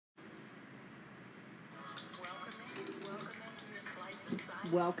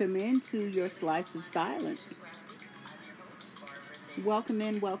Welcome into your slice of silence. Welcome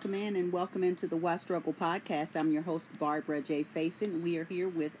in, and welcome into the Why Struggle podcast. I'm your host, Barbara J. Faison. We are here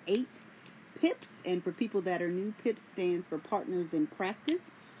with 8 PIPs, and for people that are new, PIPs stands for Partners in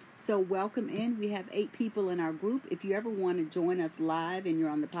Practice. So welcome in. We have 8 people in our group. If you ever want to join us live and you're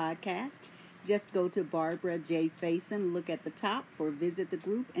on the podcast, just go to Barbara J. Faison, look at the top for visit the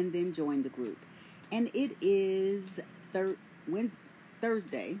group, and then join the group. And it is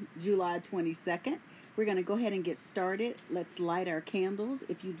Thursday, July 22nd. We're going to go ahead and get started. Let's light our candles.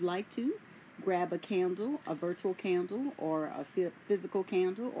 If you'd like to, grab a candle, a virtual candle, or a physical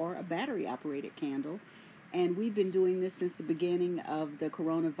candle, or a battery-operated candle. And we've been doing this since the beginning of the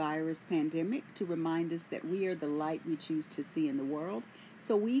coronavirus pandemic to remind us that we are the light we choose to see in the world.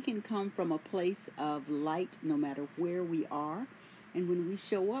 So we can come from a place of light no matter where we are. And when we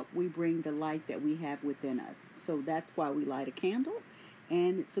show up, we bring the light that we have within us. So that's why we light a candle.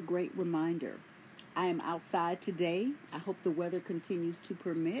 And it's a great reminder. I am outside today. I hope the weather continues to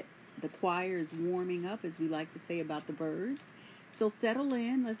permit. The choir is warming up, as we like to say about the birds. So settle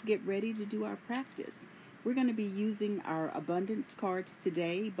in. Let's get ready to do our practice. We're going to be using our abundance cards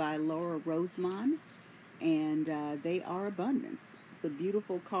today by Laura Rosemond. And they are abundance. It's a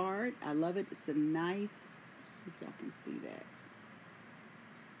beautiful card. I love it. It's a nice, see if y'all can see that.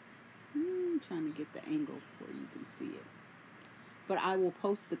 I'm trying to get the angle where you can see it. But I will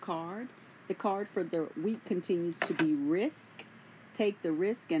post the card. The card for the week continues to be risk. Take the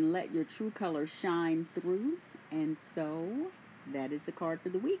risk and let your true color shine through. And so that is the card for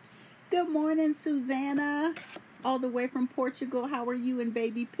the week. Good morning, Susanna, all the way from Portugal. How are you and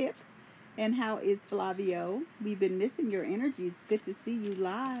baby Pip? And how is Flavio? We've been missing your energy. It's good to see you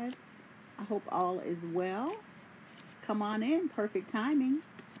live. I hope all is well. Come on in. Perfect timing.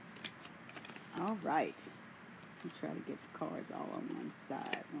 All right. Let me try to get the cards all on one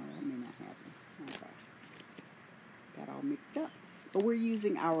side. Well, that may not happen. Okay. Got all mixed up. But we're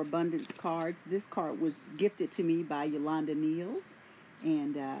using our abundance cards. This card was gifted to me by Yolanda Niels.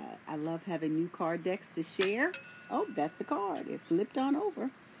 And I love having new card decks to share. Oh, that's the card. It flipped on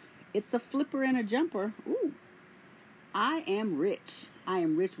over. It's the flipper and a jumper. Ooh. I am rich. I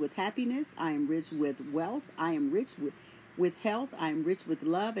am rich with happiness. I am rich with wealth. I am rich with health. I am rich with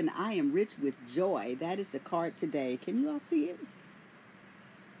love. And I am rich with joy. That is the card today. Can you all see it?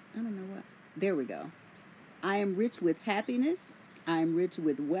 I don't know what. There we go. I am rich with happiness. I am rich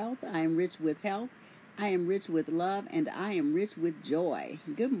with wealth. I am rich with health. I am rich with love. And I am rich with joy.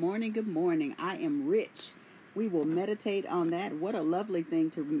 Good morning. Good morning. I am rich. We will meditate on that. What a lovely thing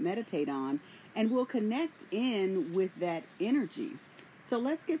to meditate on. And we'll connect in with that energy. So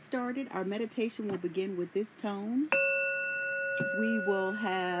let's get started. Our meditation will begin with this tone. We will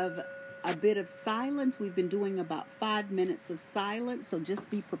have a bit of silence. We've been doing about 5 minutes of silence. So just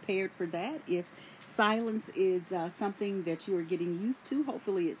be prepared for that. If silence is something that you are getting used to,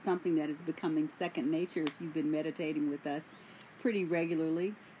 hopefully it's something that is becoming second nature if you've been meditating with us pretty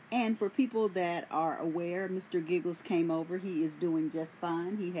regularly. And for people that are aware, Mr. Giggles came over. He is doing just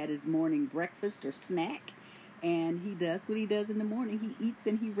fine. He had his morning breakfast or snack, and he does what he does in the morning. He eats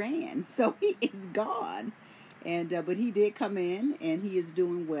and he ran. So he is gone. And but he did come in, and he is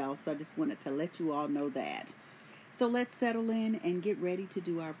doing well. So I just wanted to let you all know that. So let's settle in and get ready to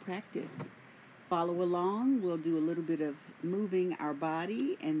do our practice. Follow along. We'll do a little bit of moving our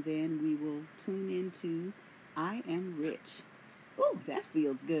body, and then we will tune into I Am Rich. Ooh, that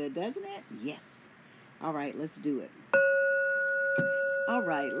feels good, doesn't it? Yes. All right, let's do it. All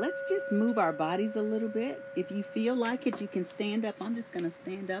right, let's just move our bodies a little bit. If you feel like it, you can stand up. I'm just going to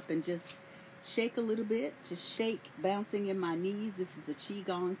stand up and just shake a little bit. Just shake, bouncing in my knees. This is a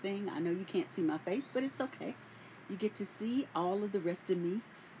Qigong thing. I know you can't see my face, but it's okay. You get to see all of the rest of me.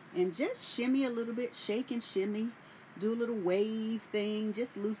 And just shimmy a little bit, shake and shimmy. Do a little wave thing.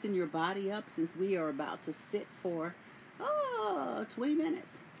 Just loosen your body up since we are about to sit for 20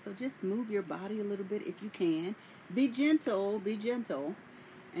 minutes. So just move your body a little bit if you can. Be gentle,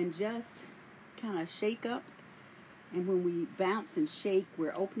 and just kind of shake up. And when we bounce and shake,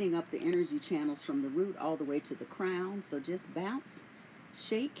 we're opening up the energy channels from the root all the way to the crown. So just bounce,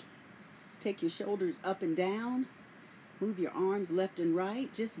 shake, take your shoulders up and down, move your arms left and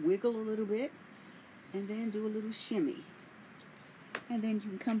right, just wiggle a little bit, and then do a little shimmy. And then you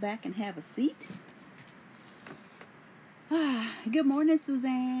can come back and have a seat. Good morning,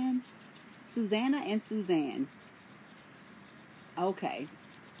 Susanna and Suzanne. Okay.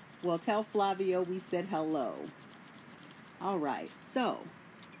 Well, tell Flavio we said hello. All right. So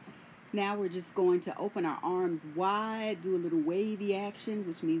now we're just going to open our arms wide, do a little wavy action,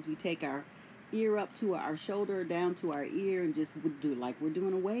 which means we take our ear up to our shoulder, down to our ear, and just do like we're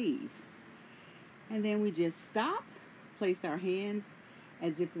doing a wave. And then we just stop, place our hands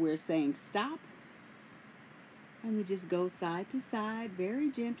as if we're saying stop. And we just go side to side very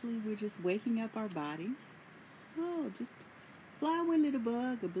gently. We're just waking up our body. Oh, just fly away, little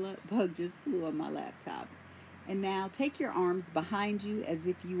bug. A bug just flew on my laptop. And now take your arms behind you as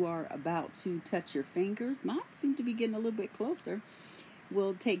if you are about to touch your fingers. Mine seem to be getting a little bit closer.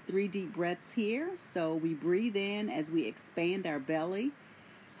 We'll take 3 deep breaths here. So we breathe in as we expand our belly.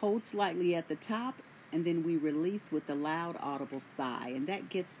 Hold slightly at the top, and then we release with a loud audible sigh, and that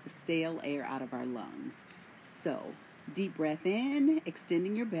gets the stale air out of our lungs. So, deep breath in,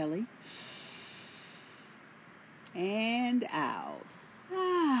 extending your belly, and out.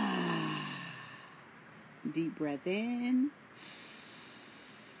 Deep breath in,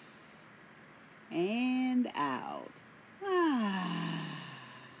 and out.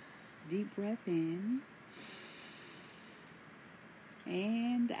 Deep breath in,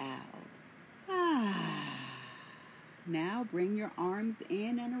 and out. Now bring your arms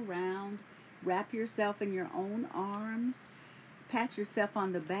in and around. Wrap yourself in your own arms. Pat yourself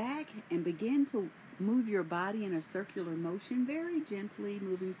on the back and begin to move your body in a circular motion, very gently,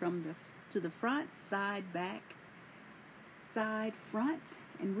 moving from to the front, side, back, side, front.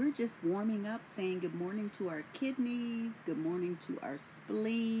 And we're just warming up, saying good morning to our kidneys, good morning to our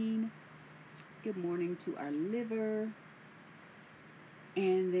spleen, good morning to our liver.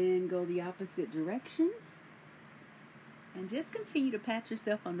 And then go the opposite direction. And just continue to pat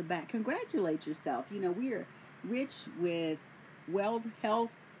yourself on the back. Congratulate yourself. You know, we are rich with wealth,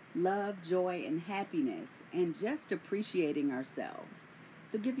 health, love, joy, and happiness, and just appreciating ourselves.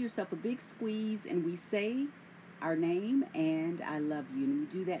 So give yourself a big squeeze, and we say our name and I love you. And we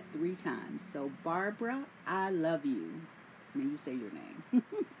do that 3 times. So Barbara, I love you. Now you say your name.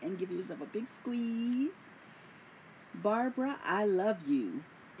 And give yourself a big squeeze. Barbara, I love you.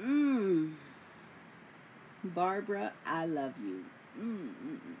 Barbara, I love you.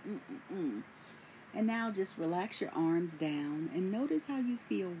 And now just relax your arms down and notice how you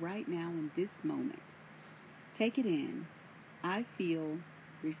feel right now in this moment. Take it in. I feel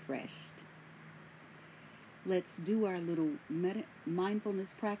refreshed. Let's do our little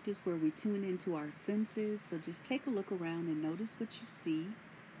mindfulness practice where we tune into our senses. So just take a look around and notice what you see.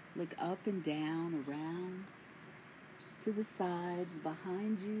 Look up and down, around, to the sides,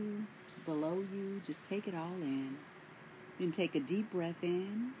 behind you, below you. Just take it all in. Then take a deep breath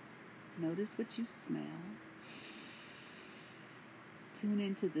in. Notice what you smell. Tune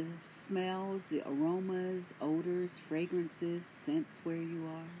into the smells, the aromas, odors, fragrances, scents where you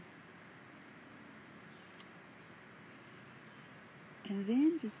are. And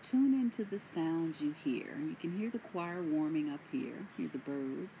then just tune into the sounds you hear. You can hear the choir warming up here, hear the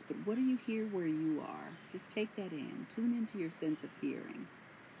birds, but what do you hear where you are? Just take that in. Tune into your sense of hearing.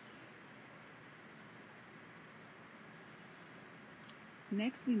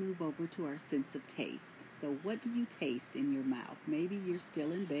 Next, we move over to our sense of taste. So what do you taste in your mouth? Maybe you're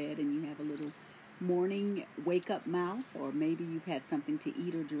still in bed and you have a little morning wake-up mouth, or maybe you've had something to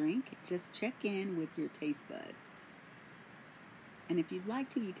eat or drink. Just check in with your taste buds. And if you'd like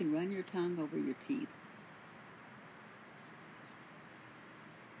to, you can run your tongue over your teeth.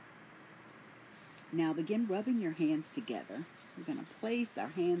 Now begin rubbing your hands together. We're going to place our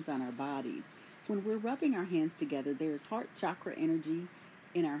hands on our bodies. When we're rubbing our hands together, there's heart chakra energy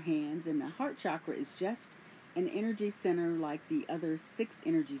in our hands. And the heart chakra is just an energy center like the other 6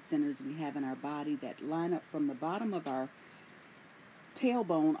 energy centers we have in our body that line up from the bottom of our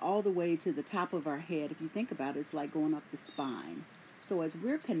tailbone all the way to the top of our head. If you think about it, it's like going up the spine. So as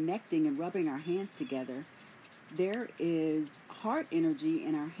we're connecting and rubbing our hands together, there is heart energy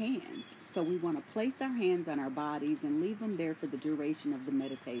in our hands. So we want to place our hands on our bodies and leave them there for the duration of the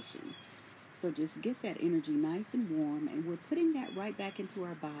meditation. So just get that energy nice and warm, and we're putting that right back into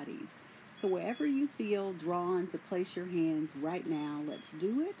our bodies. So wherever you feel drawn to place your hands right now, let's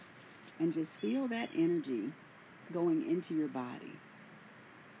do it, and just feel that energy going into your body.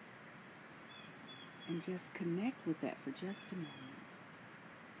 And just connect with that for just a moment.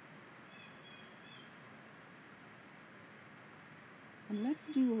 And let's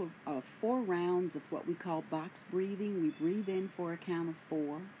do 4 rounds of what we call box breathing. We breathe in for a count of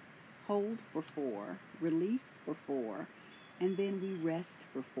 4, hold for 4, release for 4, and then we rest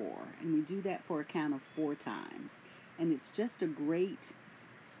for 4. And we do that for a count of 4 times. And it's just a great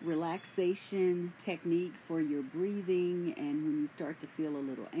relaxation technique for your breathing, and when you start to feel a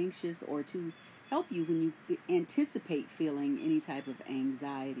little anxious, or to help you when you anticipate feeling any type of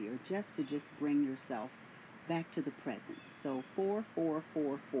anxiety, or just bring yourself back to the present. So 4, 4,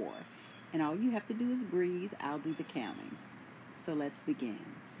 4, 4. And all you have to do is breathe. I'll do the counting. So let's begin.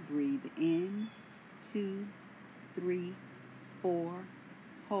 Breathe in, 2, 3, 4.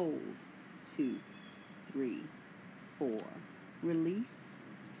 Hold, 2, 3, 4. Release,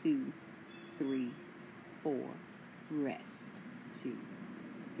 2, 3, 4. Rest, 2,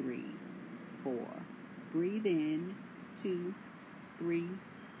 3, 4. Breathe in, 2, 3,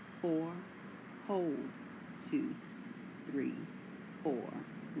 4. Hold, 2, 3, 4.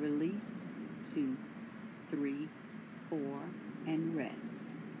 Release, 2, 3, 4. And rest,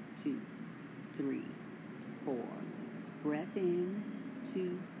 2, 3, 4. Breath in,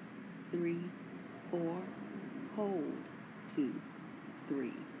 2, 3, 4. Hold, 2,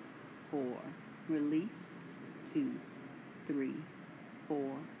 3, 4. Release, 2, 3,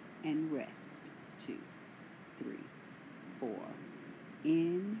 4. And rest, 2, 3, 4.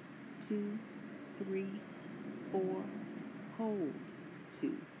 In, 2, 3, 4. Hold,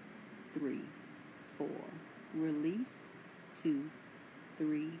 2, 3, 4. Release, 2,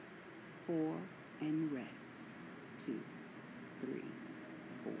 3, 4. And rest, 2, 3,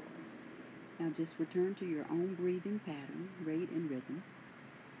 4. Now just return to your own breathing pattern, rate and rhythm.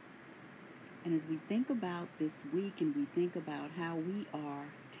 And as we think about this week and we think about how we are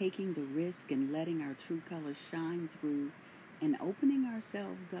taking the risk and letting our true colors shine through and opening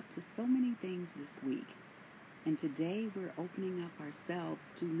ourselves up to so many things this week. And today we're opening up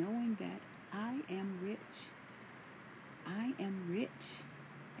ourselves to knowing that I am rich. I am rich.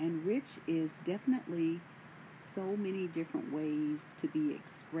 And rich is definitely so many different ways to be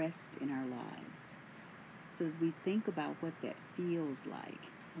expressed in our lives. So as we think about what that feels like,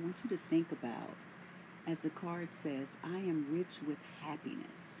 I want you to think about, as the card says, I am rich with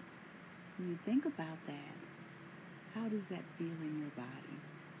happiness. When you think about that, how does that feel in your body?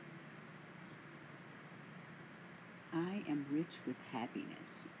 I am rich with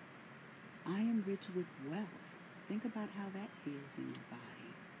happiness. I am rich with wealth. Think about how that feels in your body.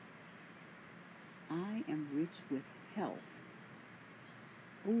 I am rich with health.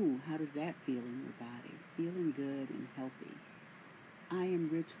 Ooh, how does that feel in your body? Feeling good and healthy. I am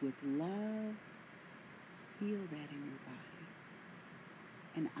rich with love. Feel that in your body.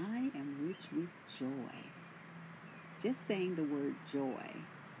 And I am rich with joy. Just saying the word joy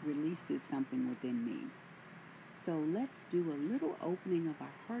releases something within me. So let's do a little opening of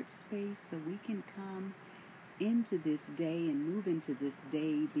our heart space so we can come into this day and move into this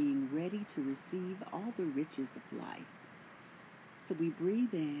day being ready to receive all the riches of life. So we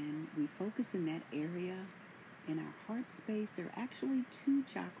breathe in, we focus in that area. In our heart space, there are actually 2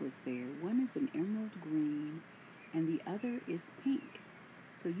 chakras there. One is an emerald green and the other is pink.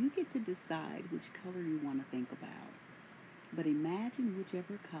 So you get to decide which color you want to think about. But imagine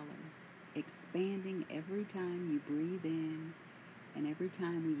whichever color expanding every time you breathe in and every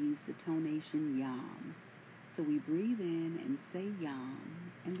time we use the tonation yam. So we breathe in and say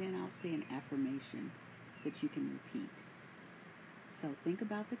yam, and then I'll say an affirmation that you can repeat. So think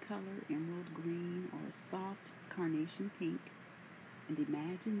about the color emerald green or a soft carnation pink, and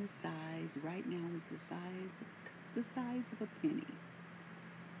imagine the size. Right now is the size of a penny.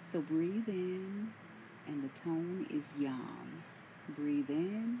 So breathe in, and the tone is yam. Breathe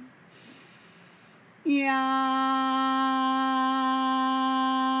in, yam.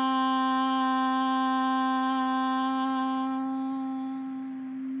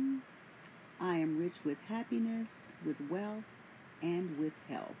 I am rich with happiness, with wealth, and with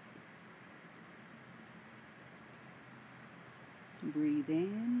health. Breathe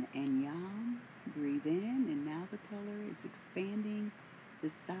in and yam. Breathe in, and now the color is expanding the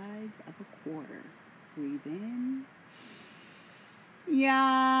size of a quarter. Breathe in. Yam.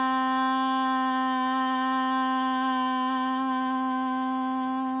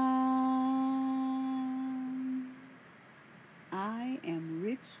 I am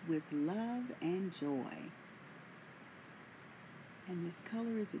rich with love and joy. And this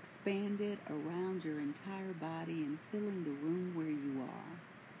color is expanded around your entire body and filling the room where you are.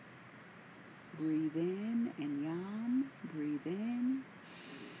 Breathe in and yam. Breathe in.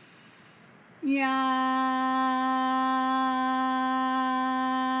 Yam.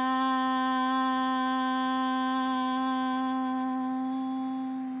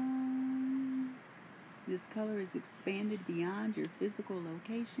 This color is expanded beyond your physical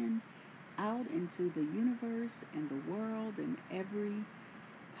location, out into the universe and the world and every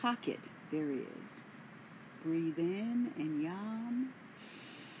pocket there is. Breathe in and yam.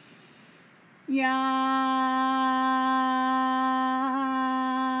 Yam.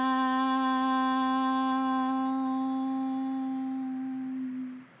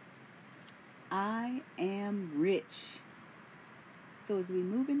 I am rich. So So as we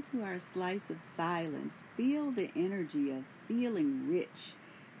move into our slice of silence, feel the energy of feeling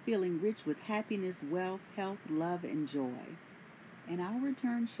rich with happiness, wealth, health, love, and joy. And I'll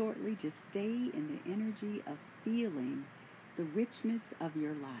return shortly. Just stay in the energy of feeling the richness of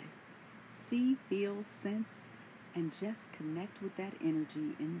your life. See, feel, sense, and just connect with that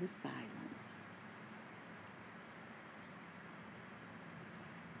energy in the silence.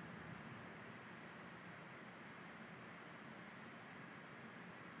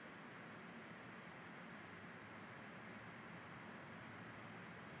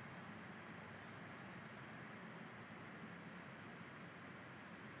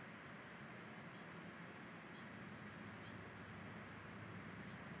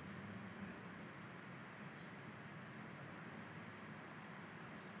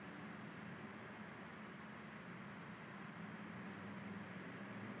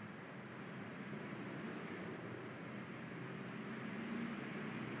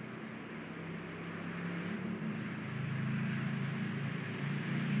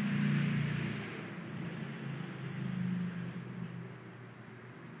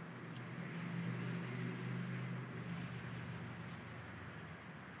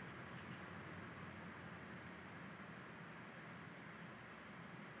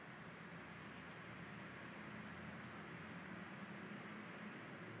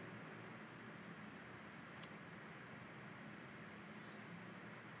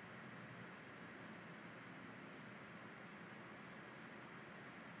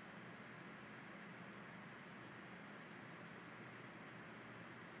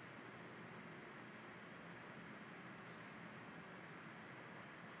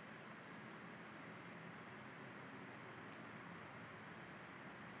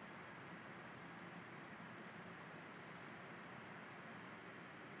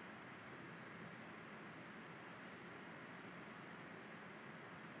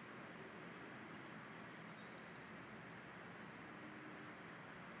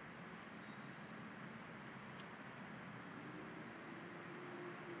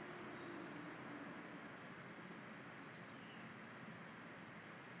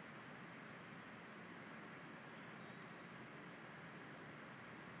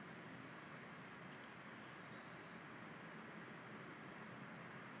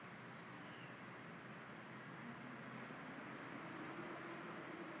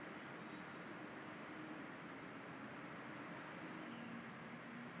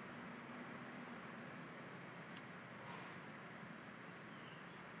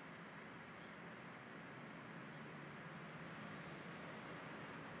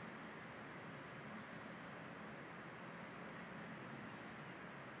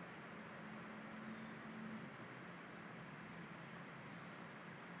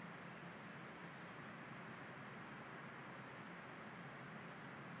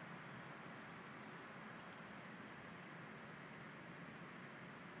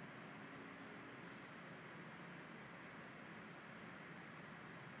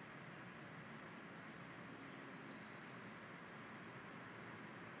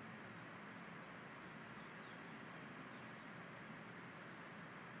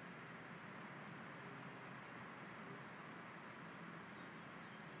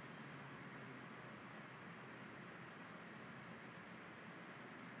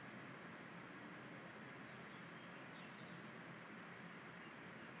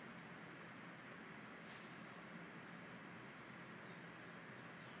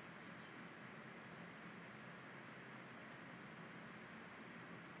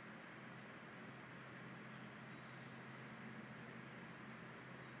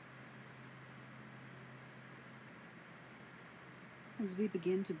 As we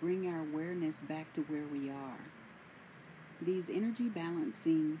begin to bring our awareness back to where we are, these energy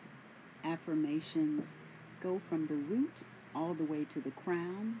balancing affirmations go from the root all the way to the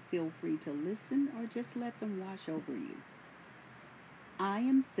crown. Feel free to listen or just let them wash over you. I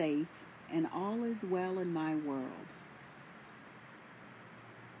am safe and all is well in my world.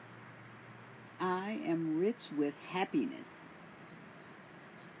 I am rich with happiness.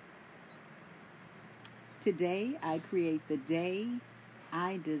 Today I create the day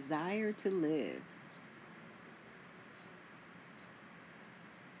I desire to live.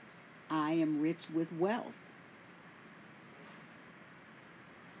 I am rich with wealth.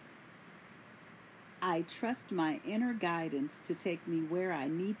 I trust my inner guidance to take me where I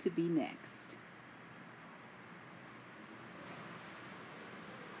need to be next.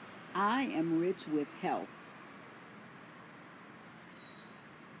 I am rich with health.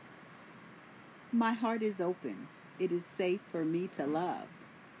 My heart is open. It is safe for me to love.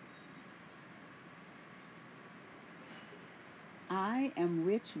 I am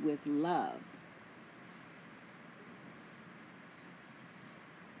rich with love.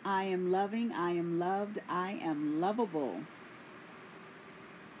 I am loving, I am loved, I am lovable.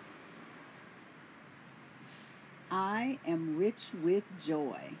 I am rich with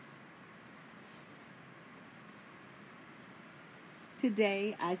joy.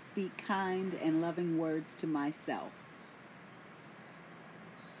 Today I speak kind and loving words to myself.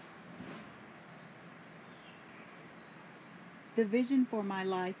 The vision for my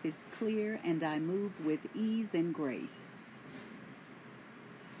life is clear and I move with ease and grace.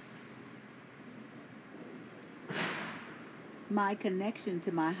 My connection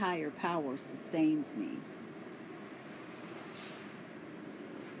to my higher power sustains me.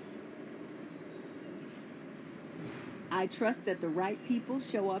 I trust that the right people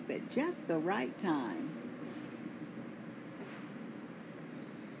show up at just the right time.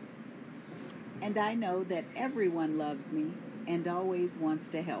 And I know that everyone loves me and always wants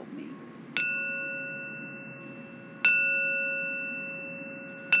to help me.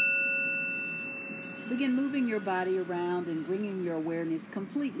 Begin moving your body around and bringing your awareness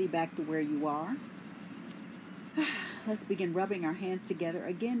completely back to where you are. Let's begin rubbing our hands together.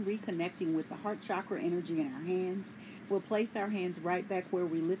 Again, reconnecting with the heart chakra energy in our hands. We'll place our hands right back where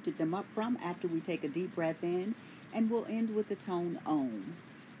we lifted them up from after we take a deep breath in. And we'll end with the tone Om.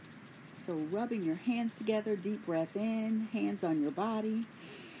 So rubbing your hands together, deep breath in, hands on your body.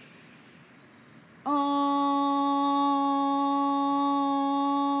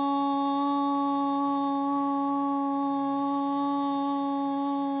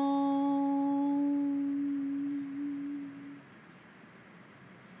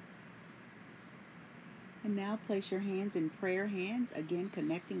 And now place your hands in prayer hands, again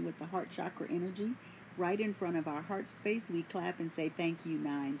connecting with the heart chakra energy. Right in front of our heart space, we clap and say thank you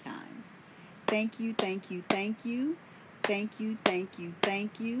 9 times. Thank you, thank you, thank you. Thank you, thank you,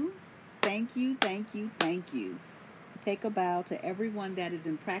 thank you. Thank you, thank you, thank you. Take a bow to everyone that is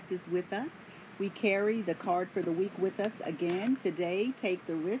in practice with us. We carry the card for the week with us again. Today, take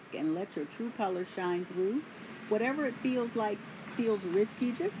the risk and let your true colors shine through. Whatever it feels like feels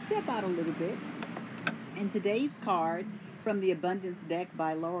risky, just step out a little bit. And today's card from the Abundance deck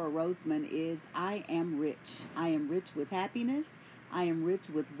by Laura Roseman is I am rich. I am rich with happiness. I am rich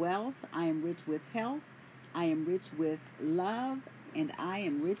with wealth. I am rich with health. I am rich with love. And I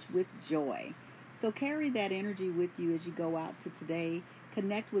am rich with joy. So carry that energy with you as you go out to today.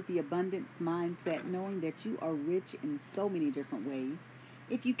 Connect with the abundance mindset, knowing that you are rich in so many different ways.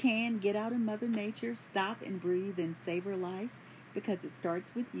 If you can, get out in Mother Nature, stop and breathe and savor life, because it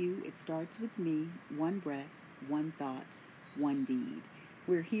starts with you, it starts with me, one breath, one thought, one deed.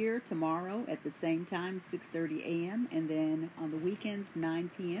 We're here tomorrow at the same time, 6:30 a.m., and then on the weekends, 9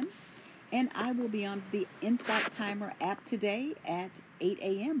 p.m., and I will be on the Insight Timer app today at 8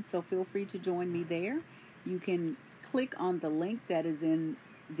 a.m., so feel free to join me there. You can click on the link that is in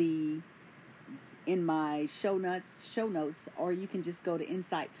my show notes, or you can just go to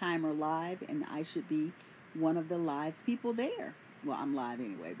Insight Timer Live, and I should be one of the live people there. Well, I'm live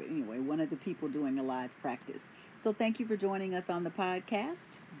anyway, but anyway, one of the people doing a live practice. So thank you for joining us on the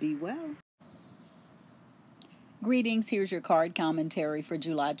podcast. Be well. Greetings. Here's your card commentary for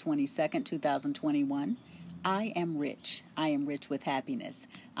July 22nd, 2021. I am rich. I am rich with happiness.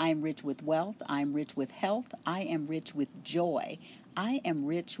 I am rich with wealth. I am rich with health. I am rich with joy. I am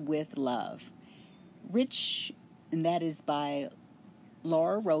rich with love. Rich, and that is by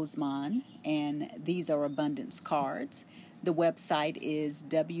Laura Roseman, and these are abundance cards. The website is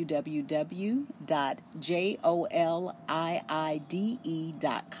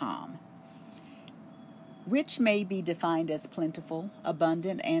www.joliide.com. Rich may be defined as plentiful,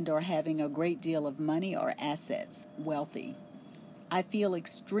 abundant, and or having a great deal of money or assets, wealthy. I feel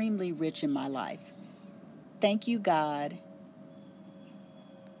extremely rich in my life. Thank you, God,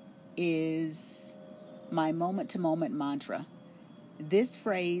 is my moment-to-moment mantra. This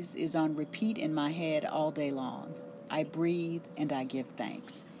phrase is on repeat in my head all day long. I breathe and I give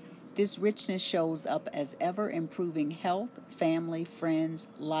thanks. This richness shows up as ever-improving health, family, friends,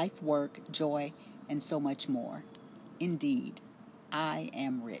 life, work, joy, and so much more. Indeed, I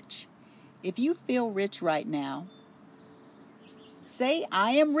am rich. If you feel rich right now, say,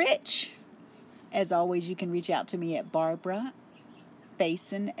 I am rich. As always, you can reach out to me at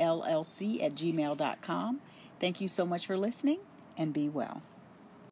BarbaraFaison, LLC @gmail.com. Thank you so much for listening, and be well.